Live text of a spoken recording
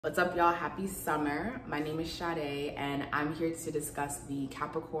What's up, y'all? Happy summer. My name is Sade, and I'm here to discuss the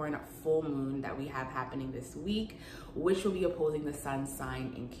Capricorn full moon that we have happening this week, which will be opposing the sun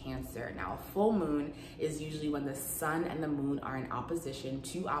sign in Cancer. Now, a full moon is usually when the sun and the moon are in opposition,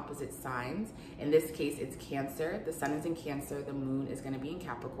 two opposite signs. In this case, it's Cancer. The sun is in Cancer, the moon is going to be in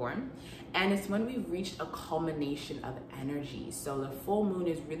Capricorn. And it's when we've reached a culmination of energy. So the full moon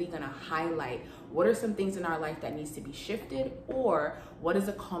is really going to highlight what are some things in our life that needs to be shifted, or what is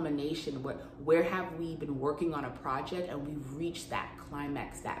a culmination? Where have we been working on a project and we've reached that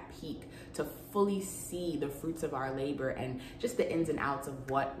climax, that peak, to fully see the fruits of our labor and just the ins and outs of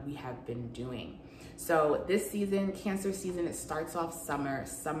what we have been doing. So this season, Cancer season, it starts off summer.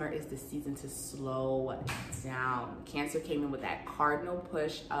 Summer is the season to slow down. Cancer came in with that cardinal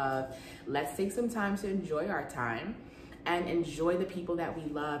push of let's take some time to enjoy our time and enjoy the people that we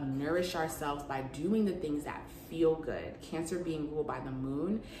love, nourish ourselves by doing the things that feel good. Cancer, being ruled by the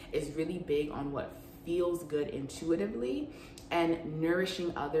moon, is really big on what feels good intuitively and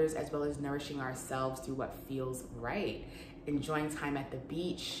nourishing others as well as nourishing ourselves through what feels right. Enjoying time at the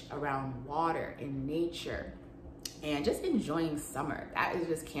beach, around water, in nature, and just enjoying summer. That is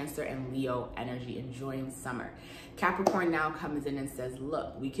just Cancer and Leo energy, enjoying summer. Capricorn now comes in and says,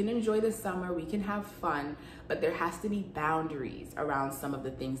 look, we can enjoy the summer, we can have fun, but there has to be boundaries around some of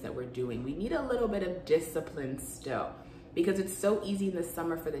the things that we're doing. We need a little bit of discipline still, because it's so easy in the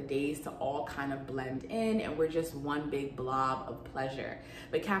summer for the days to all kind of blend in and we're just one big blob of pleasure.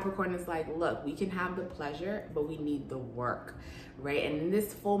 But Capricorn is like, look, we can have the pleasure, but we need the work, right? And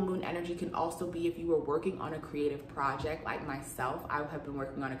this full moon energy can also be if you were working on a creative project like myself. I have been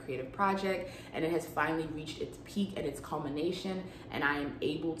working on a creative project and it has finally reached its peak and its culmination, and I am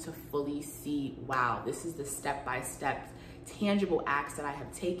able to fully see, wow, this is the step-by-step tangible acts that I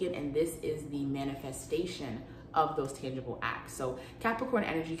have taken, and this is the manifestation of those tangible acts. So Capricorn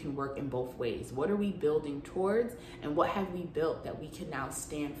energy can work in both ways. What are we building towards, and what have we built that we can now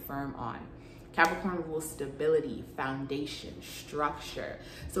stand firm on? Capricorn rules stability, foundation, structure.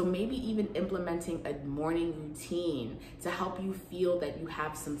 So maybe even implementing a morning routine to help you feel that you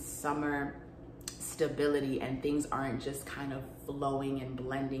have some summer stability and things aren't just kind of flowing and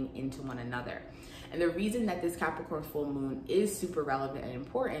blending into one another. And the reason that this Capricorn full moon is super relevant and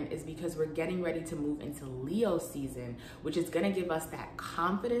important is because we're getting ready to move into Leo season, which is going to give us that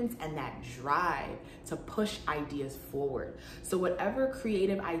confidence and that drive to push ideas forward. So whatever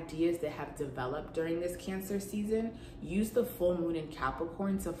creative ideas that have developed during this Cancer season, use the full moon in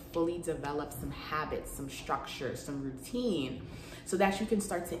Capricorn to fully develop some habits, some structure, some routine, so that you can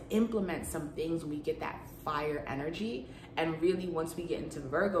start to implement some things when we get that fire energy. And really, once we get into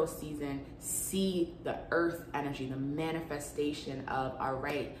Virgo season, see the earth energy, the manifestation of, all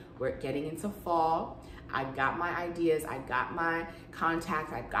right, we're getting into fall. I got my ideas, I got my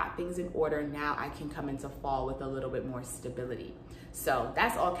contacts, I've got things in order. Now I can come into fall with a little bit more stability. So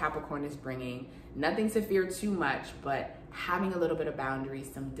that's all Capricorn is bringing. Nothing to fear too much, but having a little bit of boundaries,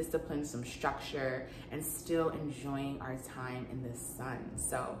 some discipline, some structure, and still enjoying our time in the sun.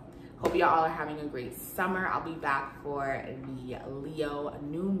 So hope y'all all are having a great summer. I'll be back for the Leo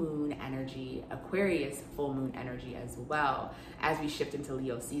new moon energy, Aquarius full moon energy as well as we shift into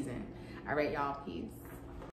Leo season. All right, y'all, peace.